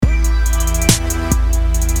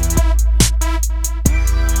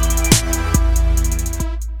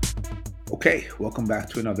Okay, welcome back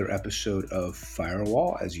to another episode of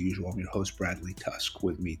Firewall. As usual, I'm your host, Bradley Tusk.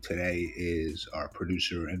 With me today is our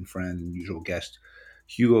producer and friend and usual guest,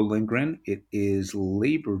 Hugo Lindgren. It is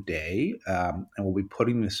Labor Day, and we'll be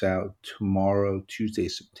putting this out tomorrow, Tuesday,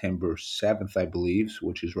 September 7th, I believe,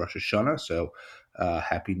 which is Rosh Hashanah. So,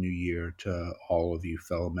 Happy New Year to all of you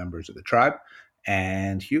fellow members of the tribe.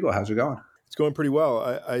 And Hugo, how's it going? It's going pretty well.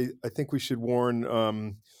 I think we should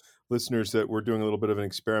warn listeners that we're doing a little bit of an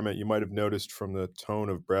experiment. You might have noticed from the tone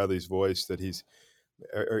of Bradley's voice that he's.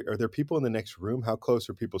 Are there people in the next room? How close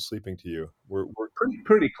are people sleeping to you? We're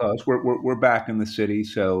Pretty close. We're back in the city,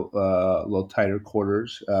 so a little tighter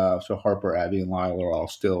quarters. So Harper, Abby, and Lyle are all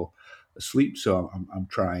still asleep. So I'm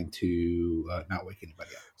trying to not wake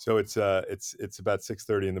anybody up. So it's about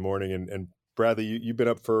 6:30 in the morning, and Bradley, you've been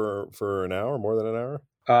up for an hour, more than an hour.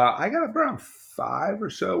 I got up around 5 or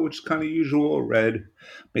so, which is kind of usual.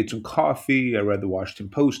 Made some coffee. I read the Washington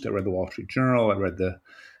Post. I read the Wall Street Journal. I read the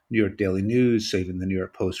New York Daily News, saving the New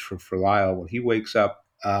York Post for Lyle when he wakes up.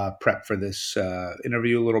 Prep for this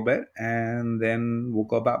interview a little bit, and then we'll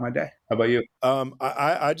go about my day. How about you?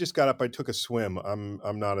 I just got up. I took a swim.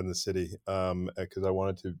 I'm not in the city because I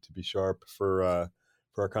wanted to be sharp for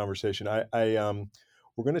our conversation.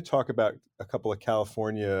 We're going to talk about a couple of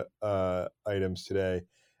California items today,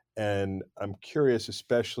 and I'm curious,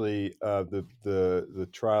 especially the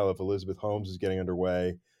trial of Elizabeth Holmes is getting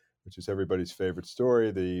underway, which is everybody's favorite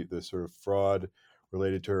story. The sort of fraud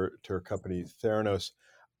related to her company Theranos.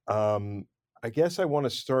 I guess I want to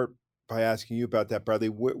start by asking you about that, Bradley.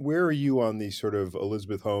 Where are you on the sort of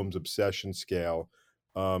Elizabeth Holmes obsession scale?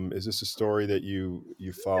 Is this a story that you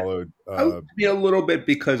followed? I would be a little bit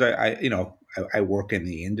because I work in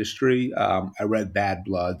the industry. I read Bad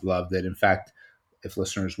Blood, loved it. In fact, if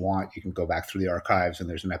listeners want, you can go back through the archives, and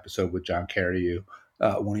there's an episode with John Carreyrou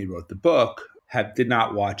when he wrote the book. Did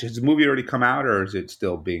not watch. Has the movie already come out, or is it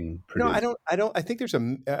still being produced? No, I don't. I think there's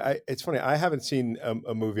it's funny. I haven't seen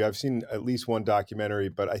a movie. I've seen at least one documentary,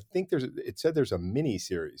 but I think it said there's a mini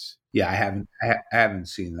series. Yeah, I haven't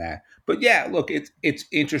seen that. But yeah, look, it's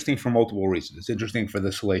interesting for multiple reasons. It's interesting for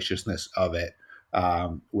the salaciousness of it,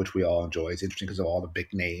 which we all enjoy. It's interesting because of all the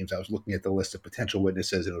big names. I was looking at the list of potential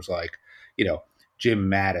witnesses, and it was like,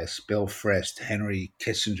 Jim Mattis, Bill Frist, Henry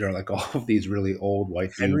Kissinger, like all of these really old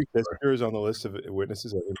white Henry Kissinger is on the list of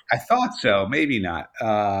witnesses. I thought so, maybe not.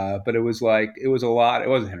 But it was a lot. It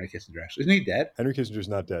wasn't Henry Kissinger, actually. Isn't he dead? Henry Kissinger's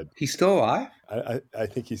not dead. He's still alive? I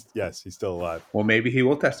think he's still alive. Well, maybe he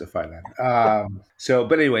will testify then.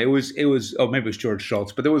 But anyway, maybe it was George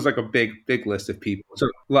Shultz, but there was like a big list of people. So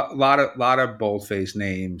a lot of bold-faced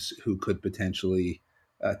names who could potentially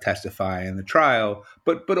testify in the trial.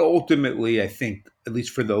 But ultimately, I think, at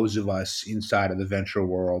least for those of us inside of the venture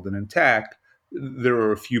world and in tech, there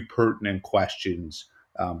are a few pertinent questions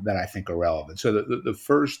that I think are relevant. So the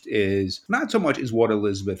first is not so much is what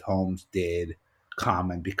Elizabeth Holmes did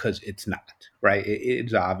common, because it's not, right?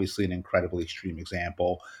 It's obviously an incredibly extreme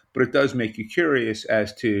example, but it does make you curious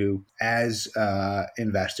as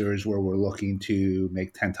investors, where we're looking to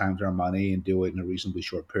make 10 times our money and do it in a reasonably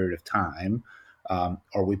short period of time.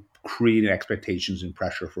 Are we creating expectations and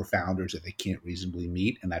pressure for founders that they can't reasonably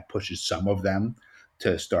meet, and that pushes some of them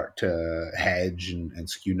to start to hedge and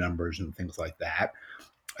skew numbers and things like that?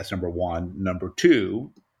 That's number one. Number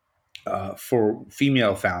two, for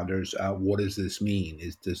female founders, what does this mean?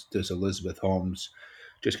 Does Elizabeth Holmes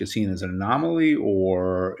just get seen as an anomaly,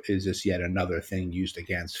 or is this yet another thing used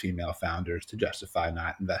against female founders to justify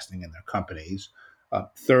not investing in their companies?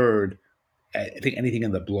 Third, I think anything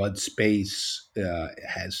in the blood space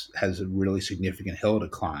has a really significant hill to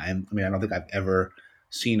climb. I mean, I don't think I've ever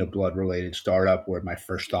seen a blood-related startup where my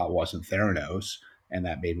first thought wasn't Theranos, and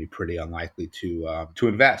that made me pretty unlikely to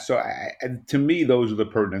invest. So, to me, those are the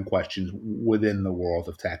pertinent questions within the world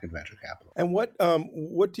of tech and venture capital. And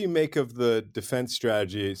what do you make of the defense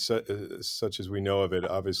strategy, such as we know of it?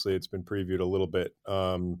 Obviously, it's been previewed a little bit.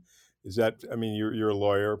 Is that? I mean, you're a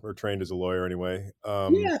lawyer, or trained as a lawyer anyway.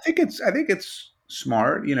 Yeah, I think it's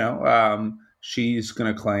smart. She's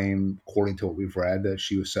going to claim, according to what we've read, that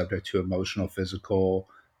she was subject to emotional, physical,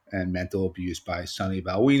 and mental abuse by Sonny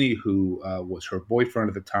Balwini, who was her boyfriend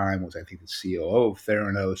at the time, was, I think, the COO of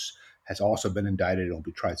Theranos, has also been indicted and will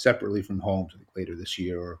be tried separately from Holmes, I think, later this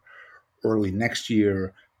year or early next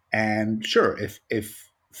year. And sure, if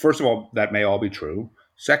first of all, that may all be true.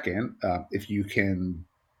 Second, if you can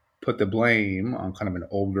put the blame on kind of an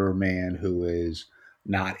older man who is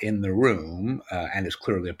not in the room and is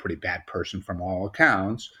clearly a pretty bad person from all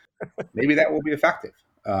accounts, maybe that will be effective.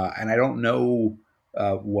 And I don't know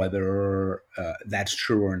whether that's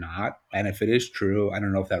true or not. And if it is true, I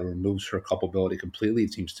don't know if that removes her culpability completely.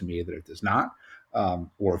 It seems to me that it does not.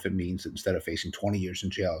 Or if it means that instead of facing 20 years in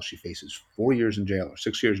jail, she faces 4 years in jail or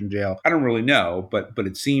 6 years in jail. I don't really know, but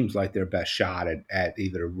it seems like their best shot at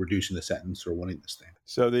either reducing the sentence or winning this thing.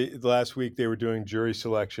 So the last week they were doing jury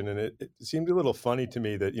selection, and it seemed a little funny to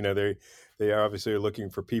me that they obviously are looking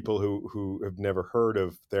for people who have never heard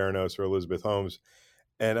of Theranos or Elizabeth Holmes.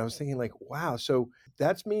 And I was thinking, like, wow, so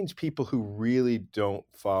that means people who really don't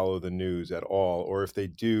follow the news at all, or if they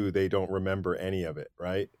do, they don't remember any of it,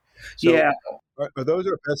 right? So Yeah, are those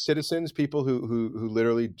our best citizens, people who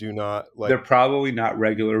literally do not they're like? probably not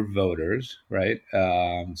regular voters, right?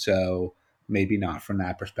 So maybe not from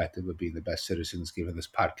that perspective of being the best citizens, given this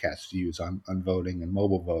podcast's views on voting and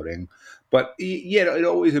mobile voting. But yeah, it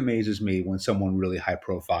always amazes me when someone really high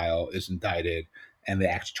profile is indicted and they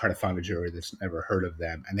actually try to find a jury that's never heard of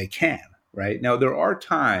them, and they can, right? Now, there are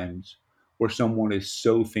times where someone is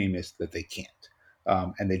so famous that they can't,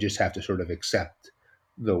 and they just have to sort of accept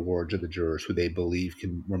the words of the jurors who they believe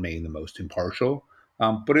can remain the most impartial.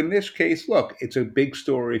 But in this case, look, it's a big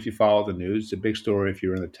story if you follow the news. It's a big story if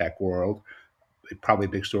you're in the tech world. It's probably a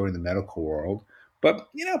big story in the medical world. But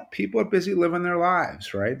people are busy living their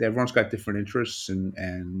lives, right? Everyone's got different interests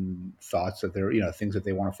and thoughts that they're things that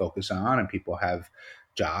they want to focus on, and people have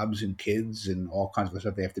jobs and kids and all kinds of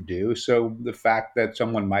stuff they have to do. So the fact that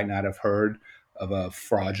someone might not have heard of a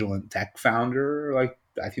fraudulent tech founder, like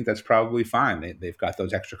I think that's probably fine. They've got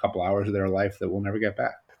those extra couple hours of their life that we'll never get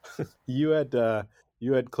back. You had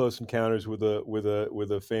close encounters with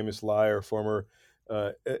a famous liar, former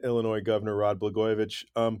Illinois Governor Rod Blagojevich.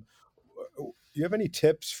 Do you have any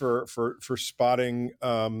tips for spotting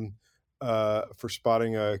a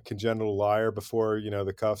congenital liar before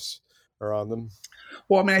the cuffs are on them?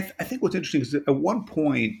 Well, I mean, I think what's interesting is that at one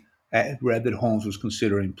point I had read that Holmes was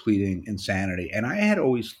considering pleading insanity, and I had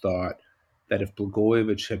always thought that if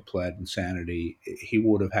Blagojevich had pled insanity, he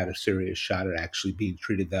would have had a serious shot at actually being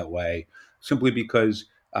treated that way, simply because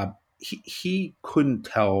he couldn't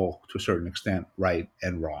tell to a certain extent right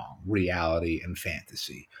and wrong, reality and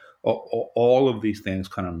fantasy. All of these things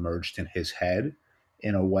kind of merged in his head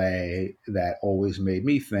in a way that always made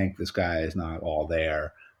me think this guy is not all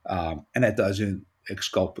there. And that doesn't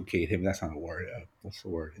exculpate him. That's not a word. What's the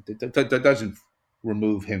word? That doesn't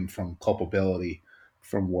remove him from culpability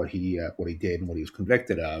from what he did and what he was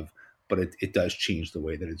convicted of. But it does change the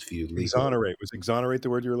way that it's viewed legally. Exonerate. Was exonerate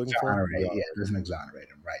the word you were looking for? Exonerate, yeah, it doesn't exonerate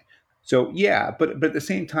him, right? So yeah, but at the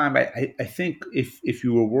same time, I think if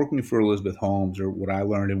you were working for Elizabeth Holmes, or what I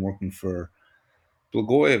learned in working for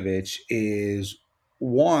Blagojevich is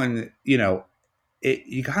one, you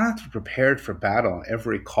kind of have to be prepared for battle on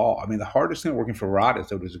every call. I mean, the hardest thing working for Rod is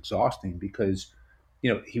that it was exhausting because,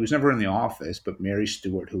 he was never in the office, but Mary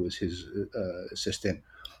Stewart, who was his assistant,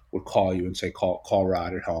 would call you and say, call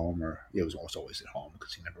Rod at home, or it was always at home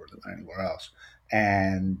because he never really went anywhere else.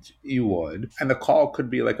 And you would. And the call could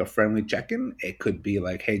be like a friendly check-in. It could be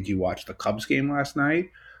like, hey, did you watch the Cubs game last night?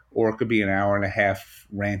 Or it could be an hour and a half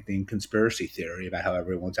ranting conspiracy theory about how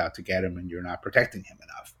everyone's out to get him and you're not protecting him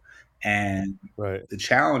enough. And Right. the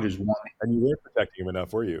challenge is one. And you weren't protecting him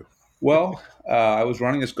enough, were you? Well, I was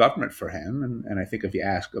running this government for him, and I think if you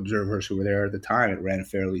ask observers who were there at the time, it ran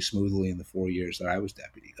fairly smoothly in the 4 years that I was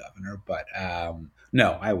deputy governor. But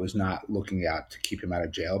no, I was not looking out to keep him out of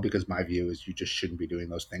jail because my view is you just shouldn't be doing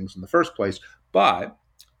those things in the first place. But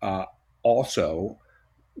uh, also,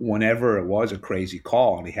 whenever it was a crazy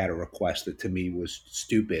call and he had a request that to me was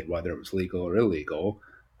stupid, whether it was legal or illegal,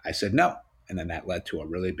 I said no. And then that led to a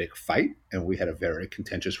really big fight, and we had a very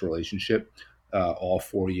contentious relationship all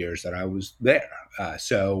 4 years that I was there.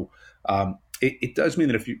 It does mean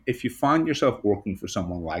that if you find yourself working for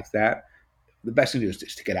someone like that, the best thing to do is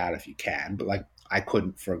just to get out if you can. But like I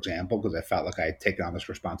couldn't, for example, because I felt like I had taken on this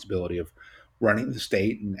responsibility of running the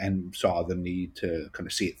state and saw the need to kind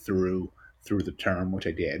of see it through the term, which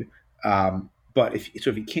I did. But if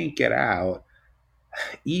you can't get out,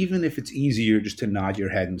 even if it's easier just to nod your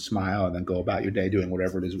head and smile and then go about your day doing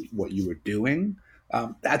whatever it is what you were doing,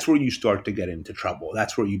 that's where you start to get into trouble.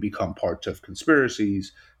 That's where you become parts of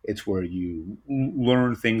conspiracies. It's where you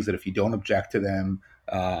learn things that if you don't object to them,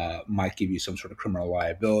 might give you some sort of criminal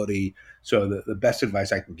liability. So the best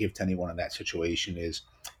advice I can give to anyone in that situation is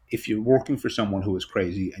if you're working for someone who is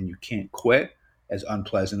crazy and you can't quit, as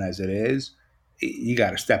unpleasant as it is, you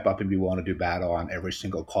got to step up and be willing to do battle on every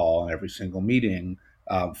single call and every single meeting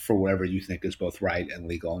for whatever you think is both right and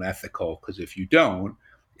legal and ethical. Because if you don't,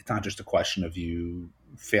 it's not just a question of you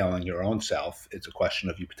failing your own self. It's a question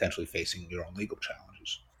of you potentially facing your own legal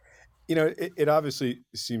challenges. it obviously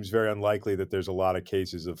seems very unlikely that there's a lot of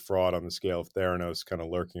cases of fraud on the scale of Theranos kind of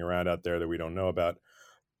lurking around out there that we don't know about.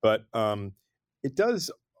 But it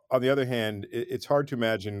does, on the other hand, it's hard to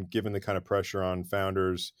imagine, given the kind of pressure on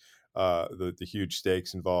founders, the huge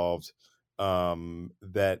stakes involved,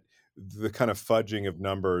 that the kind of fudging of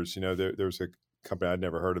numbers. There was a company, I'd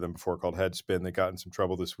never heard of them before, called Headspin, that got in some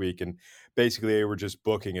trouble this week, and basically they were just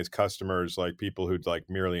booking as customers like people who'd like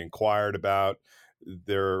merely inquired about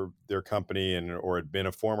their company or had been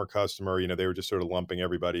a former customer. They were just sort of lumping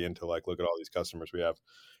everybody into like, look at all these customers we have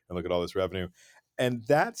and look at all this revenue. And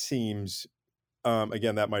that seems,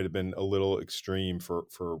 again, that might have been a little extreme for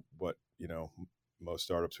what most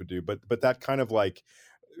startups would do, but that kind of like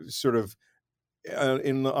sort of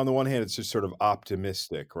on the one hand, it's just sort of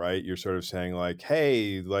optimistic, right? You're sort of saying like,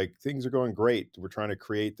 hey, like things are going great. We're trying to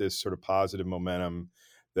create this sort of positive momentum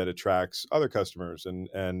that attracts other customers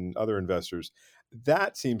and other investors.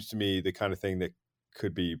 That seems to me the kind of thing that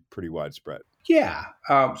could be pretty widespread. Yeah.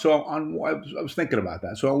 So I was thinking about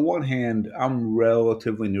that. So on one hand, I'm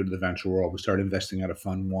relatively new to the venture world. We started investing out of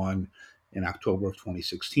Fund One in October of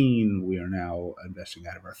 2016. We are now investing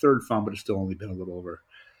out of our third fund, but it's still only been a little over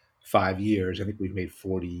 5 years. I think we've made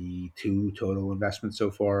 42 total investments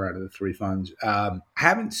so far out of the three funds. I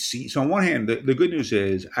haven't seen. So on one hand, the good news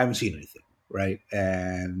is I haven't seen anything, right?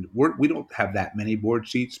 And we don't have that many board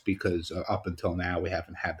seats because up until now we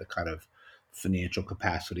haven't had the kind of financial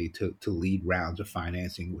capacity to lead rounds of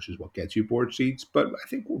financing, which is what gets you board seats. But I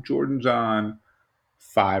think Jordan's on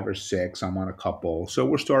 5 or 6. I'm on a couple. So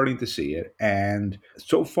we're starting to see it. And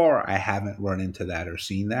so far, I haven't run into that or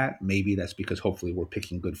seen that. Maybe that's because hopefully we're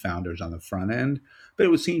picking good founders on the front end. But it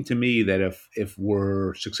would seem to me that if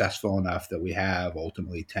we're successful enough that we have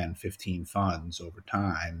ultimately 10, 15 funds over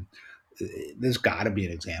time, there's got to be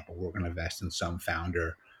an example. We're going to invest in some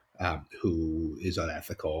founder who is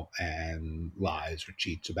unethical and lies or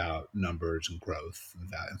cheats about numbers and growth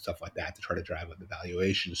and stuff like that to try to drive up the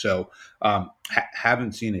valuation. So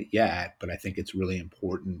haven't seen it yet, but I think it's really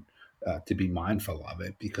important to be mindful of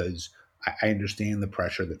it because I understand the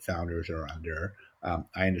pressure that founders are under.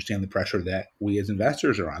 I understand the pressure that we as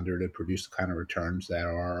investors are under to produce the kind of returns that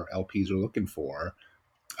our LPs are looking for.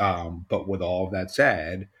 But with all of that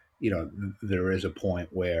said, there is a point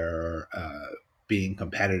where being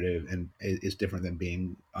competitive and is different than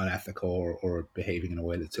being unethical or behaving in a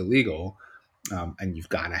way that's illegal. And you've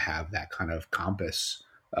got to have that kind of compass,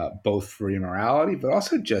 both for your morality, but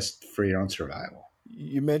also just for your own survival.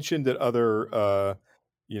 You mentioned that other,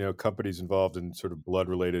 companies involved in sort of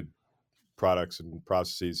blood-related products and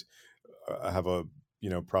processes have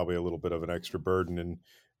probably a little bit of an extra burden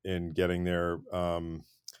in getting their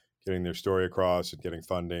story across and getting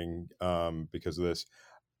funding because of this.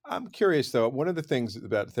 I'm curious though. One of the things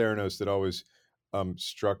about Theranos that always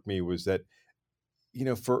struck me was that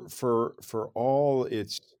for all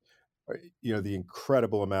its the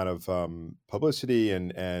incredible amount of publicity and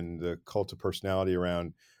the cult of personality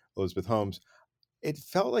around Elizabeth Holmes, it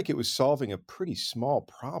felt like it was solving a pretty small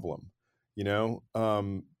problem. Are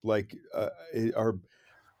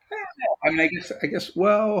I mean, I guess.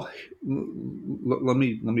 Well, let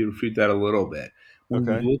me refute that a little bit. When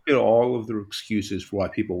you okay, look at all of the excuses for why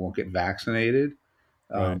people won't get vaccinated,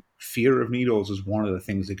 right? fear of needles is one of the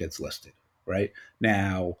things that gets listed. Right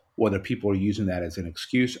now, whether people are using that as an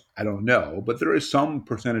excuse, I don't know. But there is some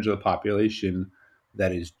percentage of the population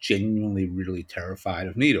that is genuinely really terrified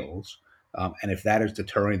of needles, and if that is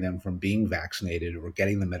deterring them from being vaccinated or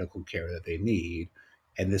getting the medical care that they need,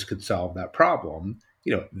 and this could solve that problem,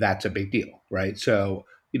 that's a big deal, right? So,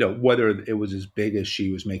 whether it was as big as she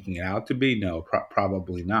was making it out to be, no,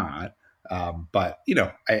 probably not. But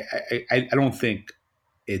I don't think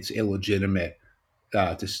it's illegitimate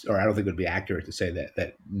or I don't think it would be accurate to say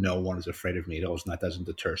that no one is afraid of needles, and that doesn't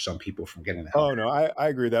deter some people from getting the health. Oh no, I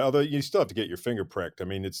agree with that. Although you still have to get your finger pricked. I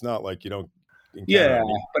mean, it's not like you don't encounter Yeah, a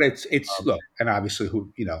needle. but it's Um, look, and obviously,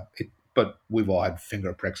 but we've all had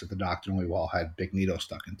finger pricks at the doctor, and we've all had big needles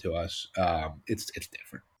stuck into us. It's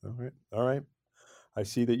different. all right, all right. I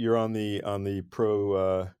see that you're on the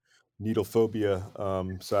pro needle phobia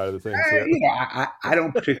side of the thing. So I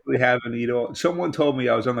don't particularly have a needle. Someone told me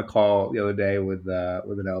I was on the call the other day with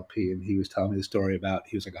an LP, and he was telling me the story about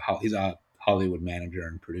he was like he's a Hollywood manager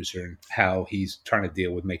and producer, and how he's trying to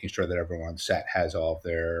deal with making sure that everyone on set has all of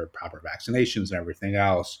their proper vaccinations and everything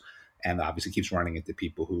else, and obviously keeps running into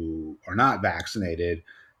people who are not vaccinated.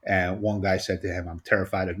 And one guy said to him, "I'm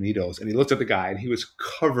terrified of needles," and he looked at the guy, and he was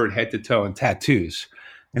covered head to toe in tattoos,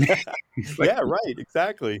 and he's like, yeah, right,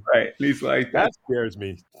 exactly. right, and he's like, That scares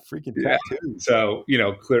me. Freaking yeah. tattoos. So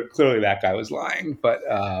clearly that guy was lying, but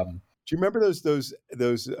Do you remember those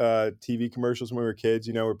TV commercials when we were kids?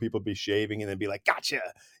 You know, where people would be shaving and then be like, "Gotcha,"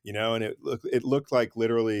 you know, and it looked like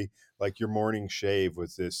literally like your morning shave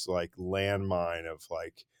was this like landmine of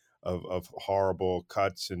like of horrible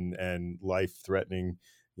cuts and life threatening,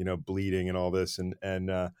 you know, bleeding and all this.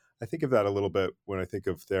 And I think of that a little bit when I think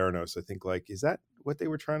of Theranos. I think like, is that what they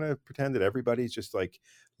were trying to pretend, that everybody's just like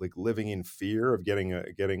living in fear of getting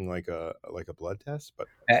like a blood test? But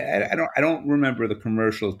I don't remember the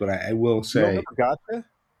commercials, but I will you don't say, remember Gotcha?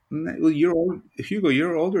 well, you're old, Hugo.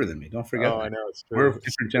 You're older than me. Don't forget Oh, I that. know, it's We're true. of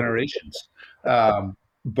different generations.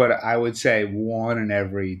 But I would say one in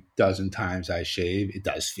every dozen times I shave, it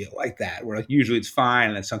does feel like that. Where like usually it's fine,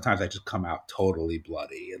 and then sometimes I just come out totally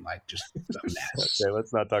bloody and like just a mess. Okay,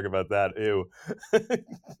 let's not talk about that. Ew.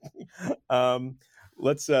 um,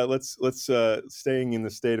 let's staying in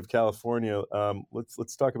the state of California.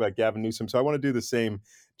 Let's talk about Gavin Newsom. So I want to do the same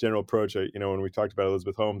general approach. You know, when we talked about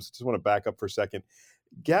Elizabeth Holmes, just want to back up for a second.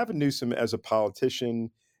 Gavin Newsom as a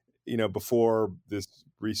politician, you know, before this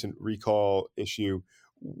recent recall issue,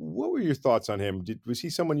 what were your thoughts on him? Was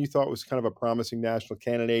he someone you thought was kind of a promising national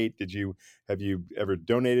candidate? Have you ever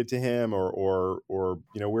donated to him, or you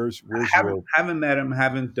know, where's Haven't your haven't met him.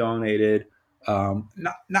 Haven't donated.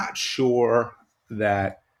 Not sure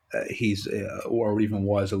that he's or even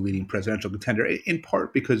was a leading presidential contender. In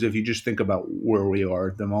part because if you just think about where we are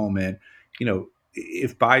at the moment, you know,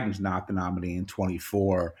 if Biden's not the nominee in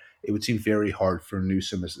 24, it would seem very hard for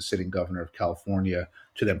Newsom as the sitting governor of California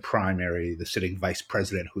to then primary the sitting vice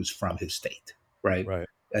president who's from his state, right? right?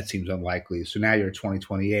 That seems unlikely. So now you're at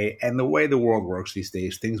 2028, and the way the world works these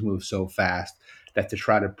days, things move so fast that to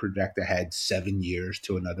try to project ahead 7 years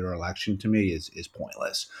to another election to me is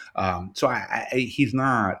pointless. He's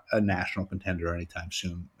not a national contender anytime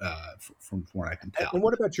soon, from what I can tell. And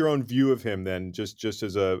what about your own view of him then? Just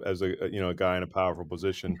as a you know, a guy in a powerful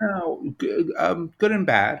position. No, good and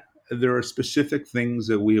bad. There are specific things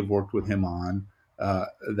that we have worked with him on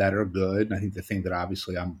that are good. And I think the thing that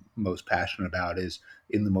obviously I'm most passionate about is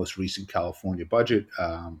in the most recent California budget,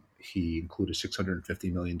 he included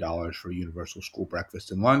 $650 million for universal school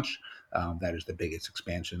breakfast and lunch. That is the biggest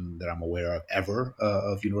expansion that I'm aware of ever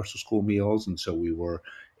of universal school meals. And so we were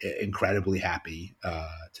incredibly happy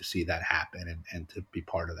to see that happen and to be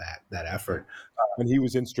part of that effort. And he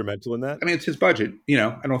was instrumental in that. I mean, it's his budget. You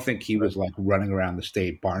know, I don't think he Right. was like running around the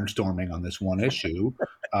state barnstorming on this one issue.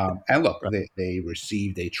 And look, Right. they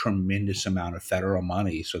received a tremendous amount of federal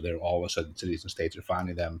money, so they're all of a sudden cities and states are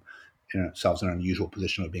finding themselves in an unusual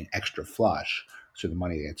position of being extra flush. So the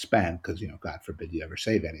money gets spent because, you know, God forbid you ever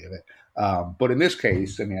save any of it. But in this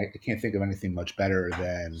case, I mean, I can't think of anything much better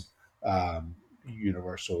than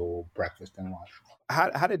universal breakfast and lunch.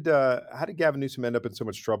 How did Gavin Newsom end up in so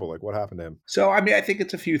much trouble? Like, what happened to him? So, I mean, I think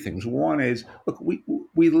it's a few things. One is, look,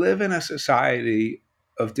 we live in a society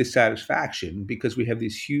of dissatisfaction because we have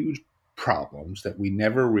these huge problems that we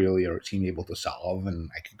never really are seem able to solve. And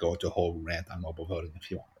I could go into a whole rant on mobile voting if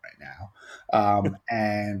you want right now.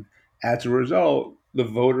 And as a result, the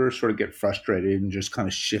voters sort of get frustrated and just kind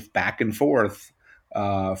of shift back and forth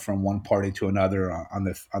from one party to another on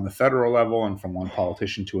the federal level and from one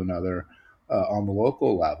politician to another on the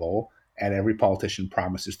local level. And every politician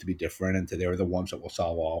promises to be different, and they're the ones that will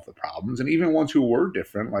solve all of the problems. And even ones who were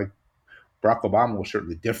different, like Barack Obama was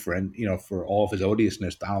certainly different, you know, for all of his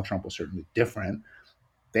odiousness, Donald Trump was certainly different.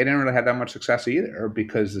 They didn't really have that much success either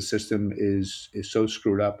because the system is so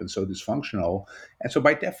screwed up and so dysfunctional. And so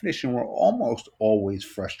by definition, we're almost always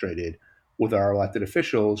frustrated with our elected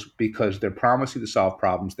officials because they're promising to solve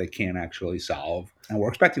problems they can't actually solve, and we're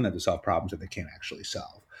expecting them to solve problems that they can't actually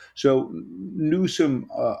solve. So Newsom,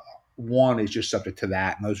 one, is just subject to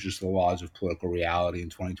that, and those are just the laws of political reality in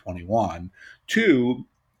 2021. Two,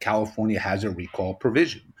 California has a recall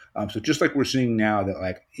provision. So just like we're seeing now that,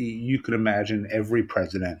 like, you could imagine every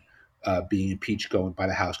president being impeached going by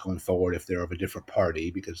the House going forward if they're of a different party,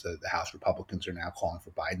 because the House Republicans are now calling for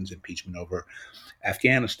Biden's impeachment over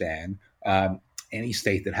Afghanistan. Any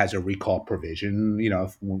state that has a recall provision, you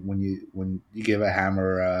know, when you give a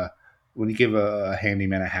hammer, when you give a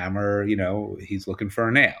handyman a hammer, you know, he's looking for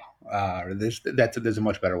a nail. There's a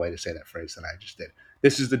much better way to say that phrase than I just did.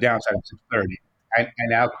 This is the downside of 630. I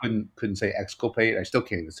now couldn't say exculpate. I still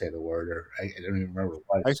can't even say the word, or I don't even remember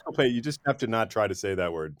what it was. Exculpate. You just have to not try to say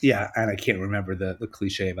that word. Yeah, and I can't remember the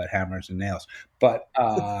cliche about hammers and nails. But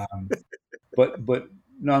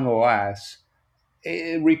nonetheless,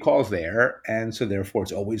 it recalls there, and so therefore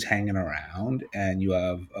it's always hanging around, and you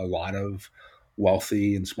have a lot of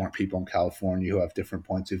wealthy and smart people in California who have different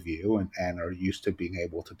points of view and are used to being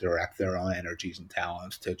able to direct their own energies and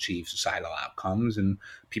talents to achieve societal outcomes. And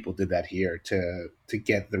people did that here to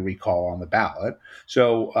get the recall on the ballot.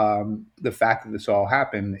 So the fact that this all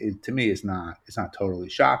happened, to me, is not it's not totally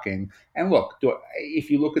shocking. And look, if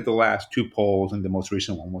you look at the last two polls, and the most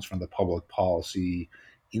recent one was from the Public Policy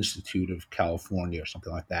Institute of California or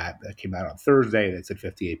something like that, that came out on Thursday, that said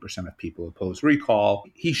 58% of people oppose recall,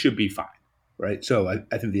 he should be fine. Right. So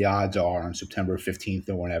I think the odds are on September 15th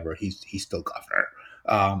or whenever he's still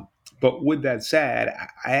governor. But with that said,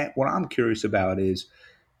 what I'm curious about is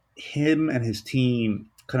him and his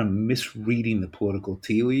team kind of misreading the political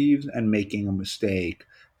tea leaves and making a mistake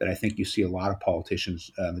that I think you see a lot of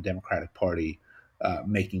politicians in the Democratic Party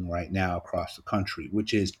making right now across the country,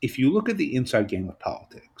 which is if you look at the inside game of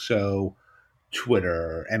politics, so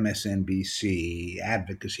Twitter, MSNBC,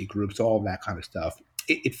 advocacy groups, all of that kind of stuff,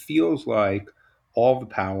 it feels like all the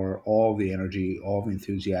power, all the energy, all the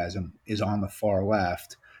enthusiasm is on the far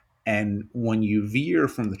left. And when you veer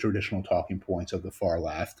from the traditional talking points of the far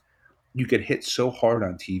left, you get hit so hard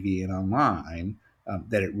on TV and online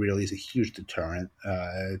that it really is a huge deterrent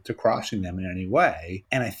to crossing them in any way.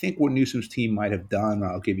 And I think what Newsom's team might have done,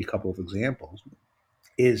 I'll give you a couple of examples,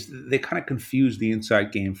 is they kind of confused the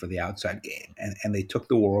inside game for the outside game. And they took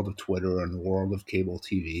the world of Twitter and the world of cable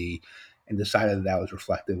TV and decided that was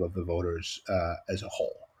reflective of the voters as a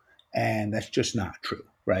whole. And that's just not true,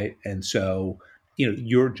 right? And so,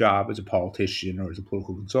 your job as a politician or as a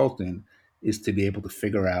political consultant is to be able to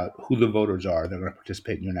figure out who the voters are that are going to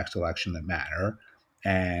participate in your next election that matter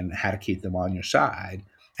and how to keep them on your side.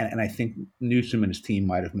 And I think Newsom and his team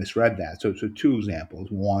might have misread that. So two examples,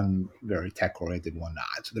 one very tech-oriented, one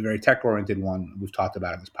not. So the very tech-oriented one we've talked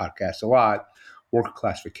about in this podcast a lot, worker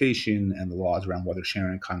classification and the laws around whether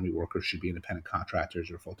sharing economy workers should be independent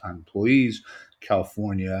contractors or full-time employees.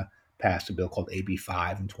 California passed a bill called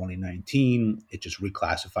AB5 in 2019. It just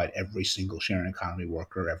reclassified every single sharing economy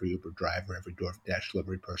worker, every Uber driver, every DoorDash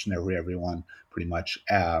delivery person, everyone pretty much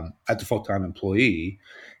as a full-time employee.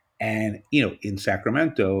 And, in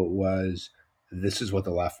Sacramento this is what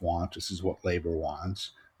the left wants, this is what labor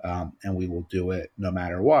wants, and we will do it no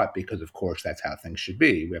matter what, because, of course, that's how things should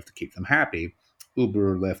be. We have to keep them happy.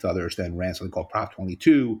 Uber, Lyft, others then ran something called Prop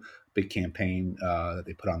 22, big campaign that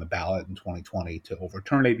they put on the ballot in 2020 to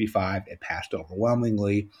overturn AB5. It passed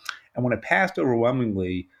overwhelmingly. And when it passed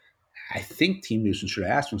overwhelmingly, I think Team Newsom should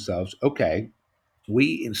ask themselves, okay,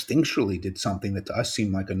 we instinctually did something that to us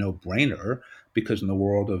seemed like a no-brainer because in the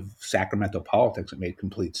world of Sacramento politics, it made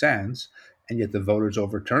complete sense. And yet the voters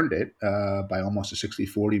overturned it by almost a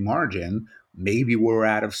 60-40 margin. Maybe we're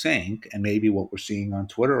out of sync, and maybe what we're seeing on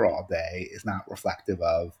Twitter all day is not reflective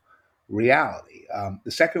of reality.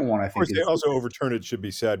 The second one, I think, of course, they also overturned it, should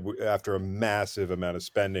be said, after a massive amount of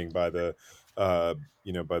spending by the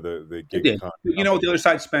gig economy. The other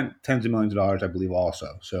side spent tens of millions of dollars, I believe, also.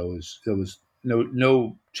 So it was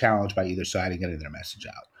no challenge by either side in getting their message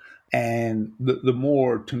out. And the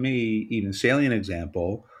more, to me, even salient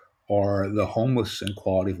example are the homeless and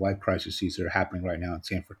quality of life crises that are happening right now in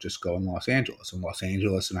San Francisco and Los Angeles. In Los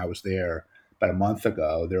Angeles, and I was there about a month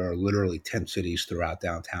ago, there are literally 10 cities throughout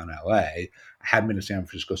downtown LA. I hadn't been to San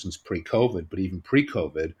Francisco since pre-COVID, but even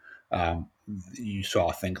pre-COVID, you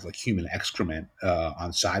saw things like human excrement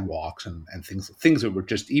on sidewalks and things that were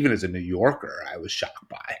just, even as a New Yorker, I was shocked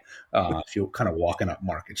by if you're kind of walking up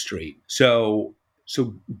Market Street. So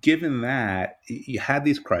given that, you had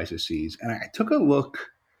these crises, and I took a look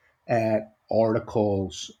at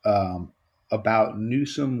articles about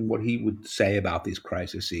Newsom, what he would say about these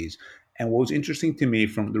crises. And what was interesting to me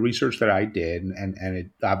from the research that I did, and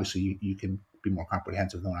it, obviously you can be more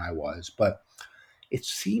comprehensive than I was, but it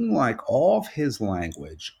seemed like all of his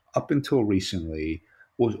language up until recently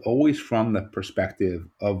was always from the perspective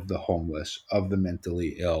of the homeless, of the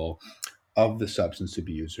mentally ill, of the substance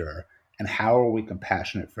abuser. And how are we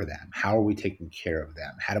compassionate for them? How are we taking care of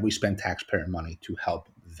them? How do we spend taxpayer money to help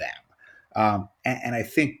them? And I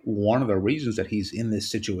think one of the reasons that he's in this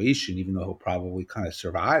situation, even though he'll probably kind of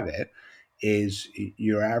survive it, is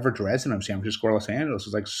your average resident of San Francisco or Los Angeles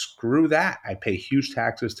is like, screw that. I pay huge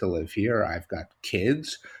taxes to live here. I've got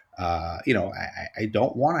kids. I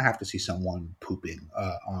don't want to have to see someone pooping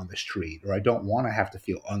on the street, or I don't want to have to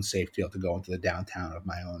feel unsafe to be able to go into the downtown of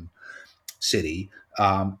my own city.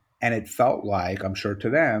 And it felt like, I'm sure to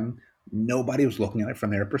them, nobody was looking at it from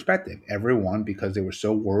their perspective. Everyone, because they were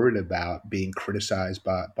so worried about being criticized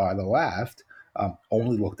by the left,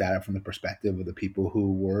 only looked at it from the perspective of the people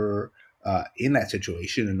who were in that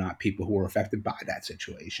situation and not people who were affected by that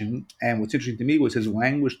situation. And what's interesting to me was his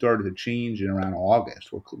language started to change in around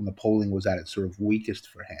August, when the polling was at its sort of weakest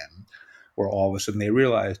for him, where all of a sudden they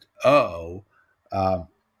realized, um,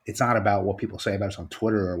 it's not about what people say about us on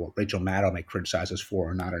Twitter or what Rachel Maddow may criticize us for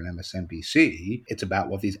or not on MSNBC. It's about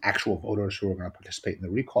what these actual voters who are going to participate in the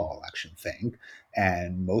recall election think.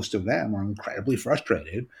 And most of them are incredibly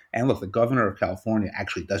frustrated. And look, the governor of California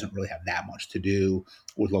actually doesn't really have that much to do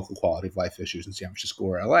with local quality of life issues in San Francisco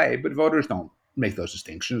or LA, but voters don't make those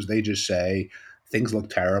distinctions. They just say, things look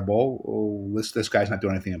terrible. Oh, this guy's not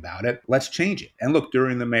doing anything about it. Let's change it. And look,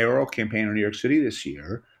 during the mayoral campaign in New York City this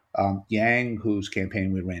year, Yang, whose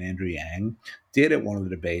campaign we ran, Andrew Yang, did at one of the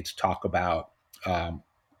debates talk about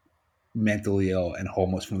mentally ill and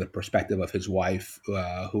homeless from the perspective of his wife,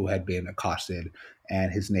 who had been accosted,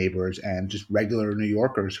 and his neighbors, and just regular New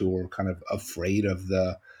Yorkers who were kind of afraid of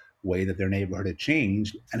the way that their neighborhood had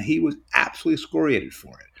changed. And he was absolutely excoriated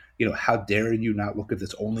for it. How dare you not look at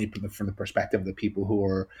this only from the perspective of the people who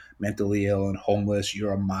are mentally ill and homeless?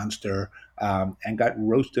 You're a monster, and got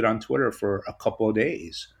roasted on Twitter for a couple of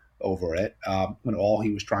days over it, when all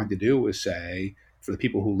he was trying to do was say, for the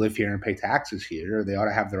people who live here and pay taxes here, they ought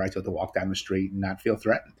to have the right to walk down the street and not feel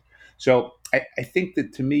threatened. So I think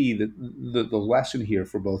that, to me, the lesson here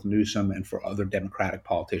for both Newsom and for other Democratic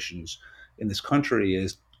politicians in this country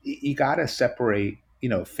is you got to separate,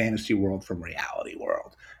 fantasy world from reality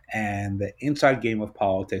world. And the inside game of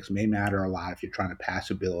politics may matter a lot if you're trying to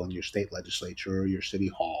pass a bill in your state legislature or your city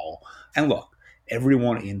hall. And look,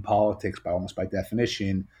 everyone in politics, almost by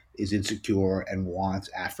definition, is insecure and wants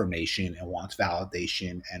affirmation and wants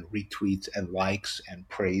validation, and retweets and likes and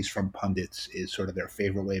praise from pundits is sort of their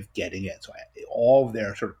favorite way of getting it. So all of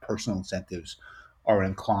their sort of personal incentives are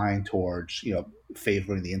inclined towards,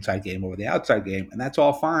 favoring the inside game over the outside game. And that's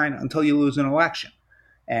all fine until you lose an election.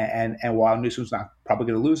 And while Newsom's not probably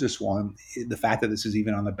going to lose this one, the fact that this is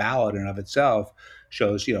even on the ballot in and of itself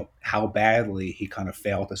shows, how badly he kind of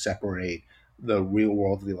failed to separate the real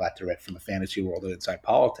world of the electorate from the fantasy world of inside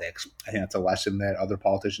politics. I think that's a lesson that other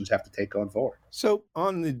politicians have to take going forward. So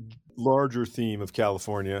on the larger theme of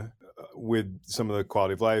California, with some of the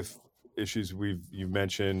quality of life issues you've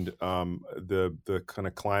mentioned, the kind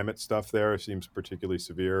of climate stuff there seems particularly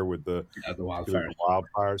severe with the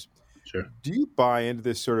wildfires. Sure. Do you buy into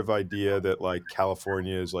this sort of idea that like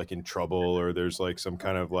California is like in trouble, or there's like some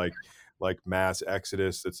kind of like mass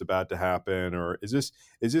exodus that's about to happen, or is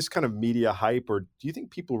this kind of media hype, or do you think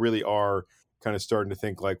people really are kind of starting to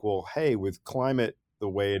think like, well, hey, with climate the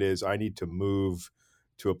way it is, I need to move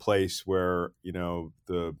to a place where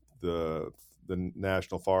the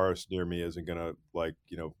national forest near me isn't going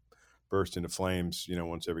to burst into flames,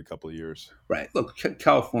 once every couple of years. Right. Look,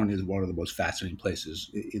 California is one of the most fascinating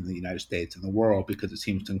places in the United States and the world because it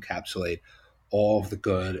seems to encapsulate all of the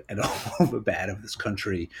good and all of the bad of this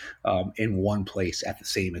country in one place at the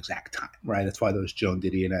same exact time. Right. That's why those Joan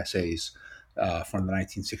Didion essays from the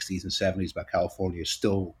 1960s and 70s about California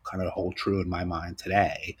still kind of hold true in my mind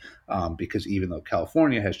today, because even though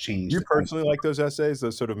California has changed. You personally like those essays,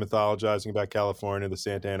 those sort of mythologizing about California, the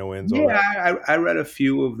Santa Ana winds? Yeah, I read a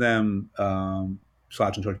few of them,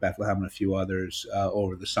 Slouch and George Bethlehem and a few others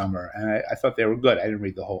over the summer, and I thought they were good. I didn't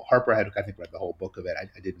read the whole. Harper had, I think, read the whole book of it.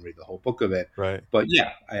 I didn't read the whole book of it. Right. But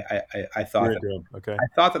yeah, I thought Okay.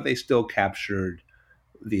 I thought that they still captured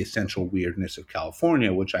the essential weirdness of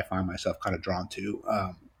California, which I find myself kind of drawn to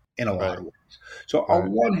in a lot of ways. So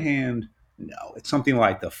on one hand, no, it's something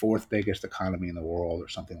like the fourth biggest economy in the world or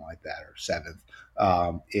something like that, or seventh.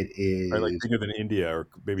 It is like bigger than India, or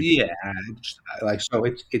maybe. Yeah, so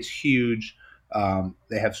it's huge.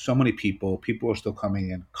 They have so many people. People are still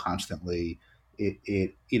coming in constantly.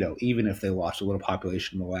 Even if they lost a little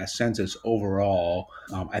population in the last census, overall,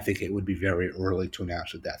 I think it would be very early to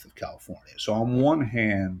announce the death of California. So on one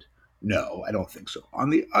hand, no, I don't think so. On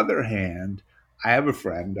the other hand, I have a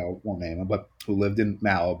friend, I won't name him, but who lived in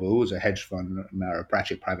Malibu, was a hedge fund, or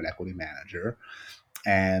actually a private equity manager,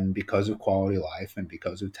 and because of quality of life and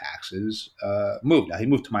because of taxes, moved. Now, he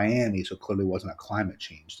moved to Miami, so clearly wasn't a climate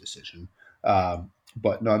change decision.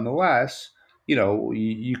 But nonetheless,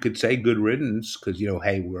 you could say good riddance because,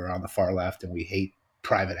 hey, we're on the far left and we hate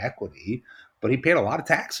private equity, but he paid a lot of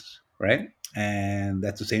taxes, right? And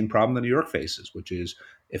that's the same problem that New York faces, which is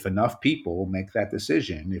if enough people make that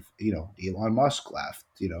decision, if, Elon Musk left,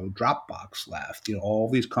 Dropbox left, all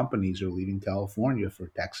these companies are leaving California for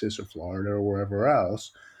Texas or Florida or wherever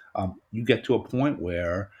else, you get to a point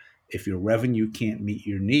where if your revenue can't meet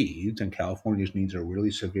your needs, and California's needs are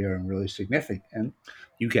really severe and really significant,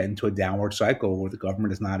 you get into a downward cycle where the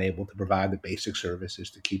government is not able to provide the basic services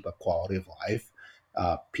to keep up quality of life.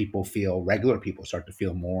 regular people start to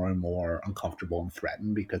feel more and more uncomfortable and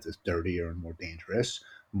threatened because it's dirtier and more dangerous.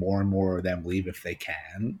 More and more of them leave if they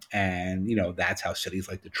can. And, that's how cities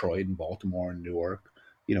like Detroit and Baltimore and Newark,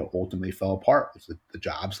 ultimately fell apart. The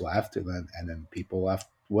jobs left and then people left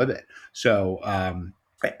with it. So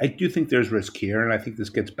I do think there's risk here. And I think this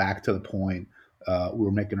gets back to the point we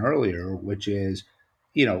were making earlier, which is,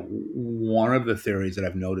 one of the theories that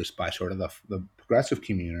I've noticed by sort of the progressive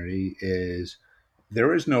community is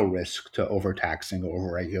there is no risk to overtaxing or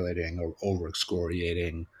overregulating or over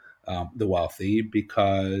excoriating the wealthy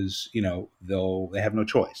because they have no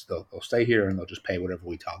choice. They'll stay here and they'll just pay whatever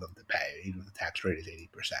we tell them to pay, even if the tax rate is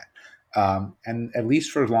 80%. And at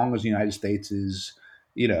least for as long as the United States is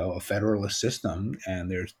a federalist system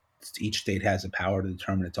and there's each state has the power to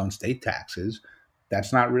determine its own state taxes,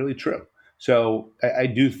 that's not really true. So I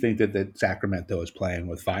do think that Sacramento is playing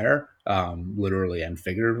with fire, literally and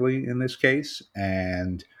figuratively in this case,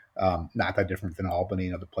 and not that different than Albany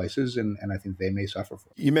and other places. And I think they may suffer for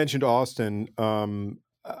it. You mentioned Austin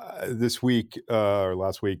this week or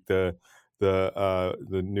last week. The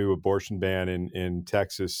new abortion ban in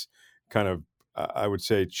Texas kind of, I would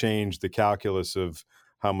say, changed the calculus of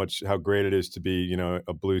how great it is to be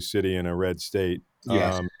a blue city in a red state.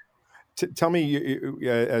 Yes. Tell me,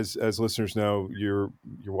 as listeners know, your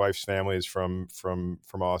wife's family is from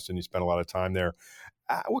Austin. You spent a lot of time there.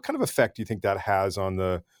 What kind of effect do you think that has on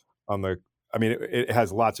the? I mean, it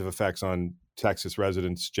has lots of effects on Texas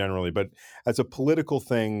residents generally, but as a political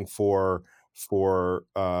thing for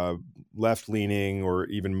left leaning or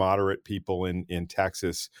even moderate people in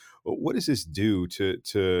Texas, what does this do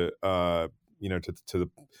to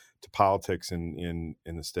politics in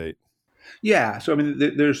the state? Yeah. So, I mean,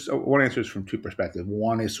 there's one answer is from two perspectives.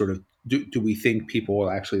 One is sort of, do we think people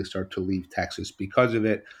will actually start to leave Texas because of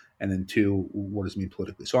it? And then two, what does it mean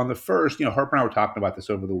politically? So on the first, Harper and I were talking about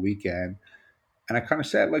this over the weekend. And I kind of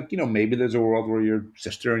said, like, maybe there's a world where your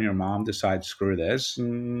sister and your mom decide, screw this,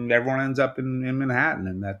 and everyone ends up in Manhattan,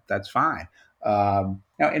 and that's fine. Now,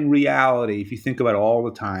 in reality, if you think about all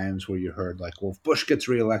the times where you heard, like, well, if Bush gets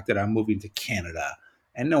reelected, I'm moving to Canada,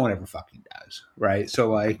 and no one ever fucking does, right?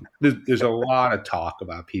 So, like, there's a lot of talk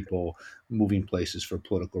about people moving places for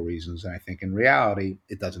political reasons, and I think in reality,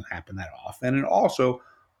 it doesn't happen that often. And also,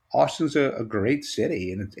 Austin's a great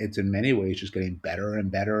city, and it's in many ways just getting better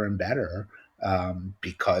and better and better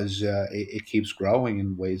because it keeps growing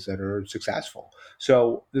in ways that are successful.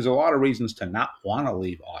 So there's a lot of reasons to not want to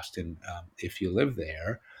leave Austin if you live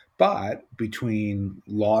there. But between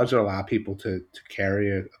laws that allow people to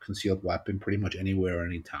carry a concealed weapon pretty much anywhere,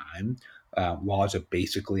 anytime, laws that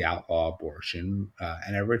basically outlaw abortion,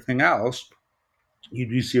 and everything else, you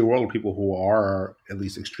do see a world where people who are at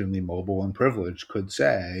least extremely mobile and privileged could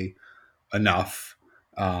say, enough,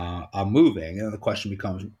 I'm moving. And the question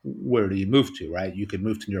becomes, where do you move to, right? You can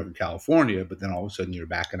move to New York and California, but then all of a sudden you're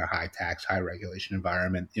back in a high tax, high regulation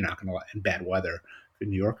environment. You're not going to like, in bad weather, in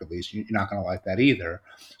New York at least, you're not going to like that either.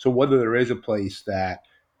 So whether there is a place that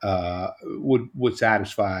would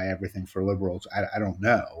satisfy everything for liberals, I don't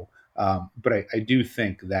know. But I do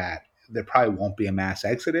think that there probably won't be a mass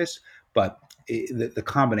exodus, but the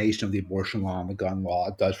combination of the abortion law and the gun law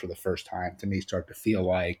does, for the first time, to me, start to feel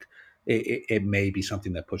like it may be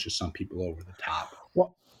something that pushes some people over the top.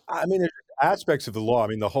 Well, I mean, there's aspects of the law. I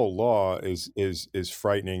mean, the whole law is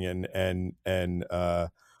frightening and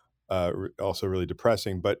also really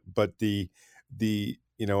depressing. But the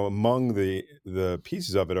among the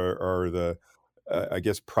pieces of it are the I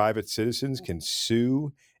guess private citizens can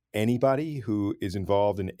sue anybody who is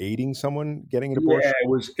involved in aiding someone getting an Yeah,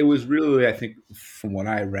 abortion. it was really, I think, from what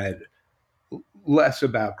I read, less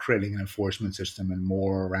about creating an enforcement system and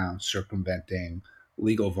more around circumventing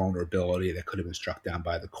legal vulnerability that could have been struck down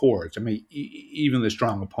by the courts. I mean, even the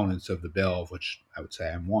strong opponents of the bill, of which I would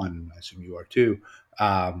say I'm one, I assume you are too,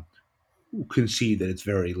 um, concede that it's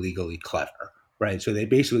very legally clever, right? So they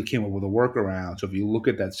basically came up with a workaround. So if you look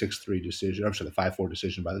at that 6-3 decision, I'm sorry, the 5-4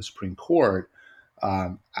 decision by the Supreme Court,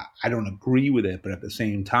 I don't agree with it, but at the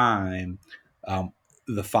same time, um,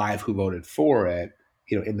 the five who voted for it,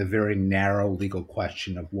 in the very narrow legal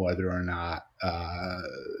question of whether or not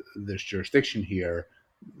there's jurisdiction here,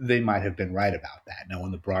 they might have been right about that. Now,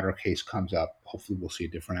 when the broader case comes up, hopefully we'll see a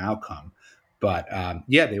different outcome. But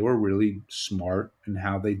yeah, they were really smart in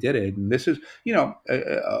how they did it. And this is,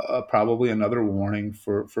 probably another warning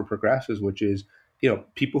for progressives, which is,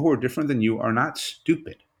 people who are different than you are not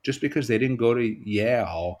stupid. Just because they didn't go to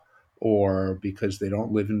Yale, or because they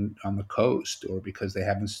don't live on the coast, or because they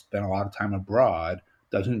haven't spent a lot of time abroad,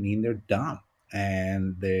 doesn't mean they're dumb.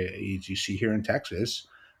 And as you see here in Texas,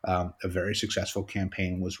 A very successful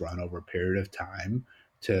campaign was run over a period of time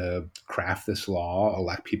to craft this law,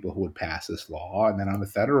 elect people who would pass this law, and then on the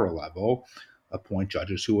federal level, appoint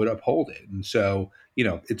judges who would uphold it. And so,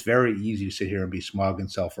 it's very easy to sit here and be smug and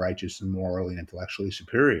self-righteous and morally and intellectually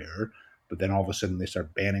superior. But then all of a sudden they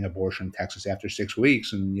start banning abortion in Texas after 6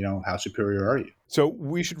 weeks, and how superior are you? So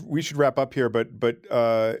we should wrap up here, but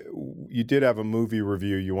you did have a movie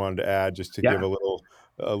review you wanted to add just to give a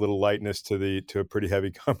little lightness to a pretty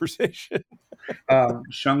heavy conversation.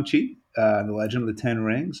 Shang-Chi, The Legend of the Ten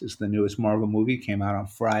Rings, is the newest Marvel movie. Came out on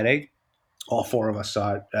Friday. All four of us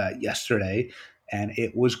saw it yesterday, and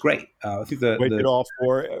it was great. I think did all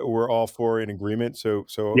four were all four in agreement? So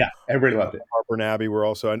yeah, everybody loved it. Harper and Abby were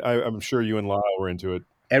also, and I'm sure you and Lyle were into it.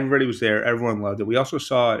 Everybody was there. Everyone loved it. We also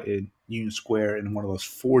saw it in Union Square in one of those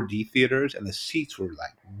 4D theaters, and the seats were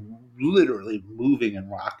like literally moving and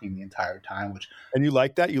rocking the entire time. And you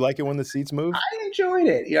like that? You like it when the seats move? I enjoyed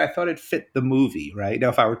it. Yeah, I thought it fit the movie. Right now,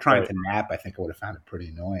 if I were trying to nap, I think I would have found it pretty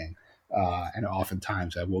annoying. And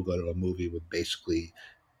oftentimes, I will go to a movie with basically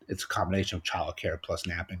it's a combination of childcare plus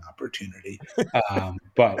napping opportunity.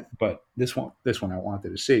 But this one I wanted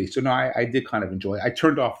to see. So no, I did kind of enjoy it. I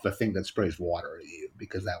turned off the thing that sprays water at you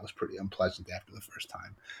because that was pretty unpleasant after the first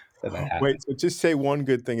time that happened. Wait, so just say one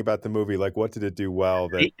good thing about the movie. Like, what did it do well?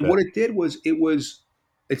 What it did was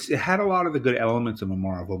it had a lot of the good elements of a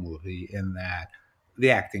Marvel movie in that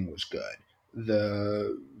the acting was good.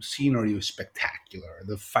 The scenery was spectacular.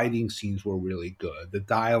 The fighting scenes were really good. The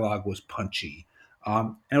dialogue was punchy.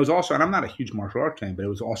 And it was also, and I'm not a huge martial arts fan, but it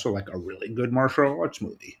was also like a really good martial arts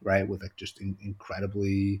movie, right? With like just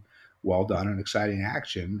incredibly well done and exciting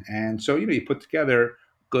action. And so, you put together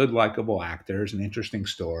good, likable actors, an interesting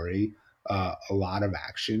story, a lot of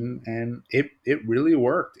action, and it really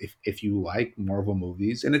worked if you like Marvel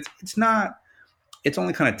movies. And it's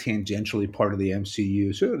only kind of tangentially part of the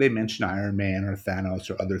MCU. So they mention Iron Man or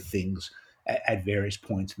Thanos or other things at various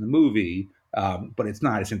points in the movie. But it's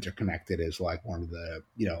not as interconnected as like one of the,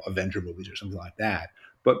 Avenger movies or something like that.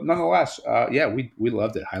 But nonetheless, we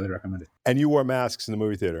loved it. Highly recommend it. And you wore masks in the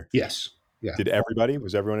movie theater? Yes. Yeah. Did everybody?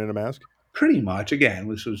 Was everyone in a mask? Pretty much. Again,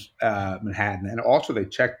 this was Manhattan. And also they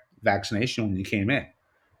checked vaccination when you came in.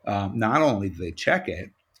 Not only did they check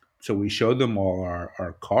it, so we showed them all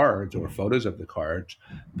our cards or photos of the cards,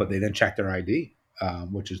 but they then checked their ID,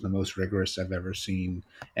 which is the most rigorous I've ever seen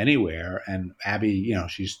anywhere. And Abby,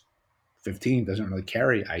 she's 15, doesn't really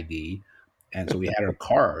carry ID. And so we had her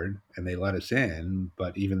card and they let us in.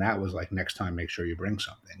 But even that was like, next time, make sure you bring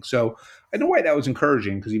something. So in a way that was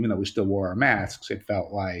encouraging because even though we still wore our masks, it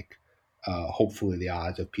felt like hopefully the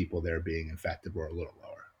odds of people there being infected were a little lower.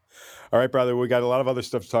 All right, brother. We got a lot of other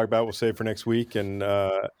stuff to talk about. We'll save for next week. And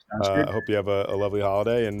I hope you have a lovely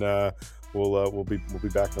holiday. And we'll be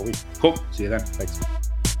back in a week. Cool. See you then. Thanks.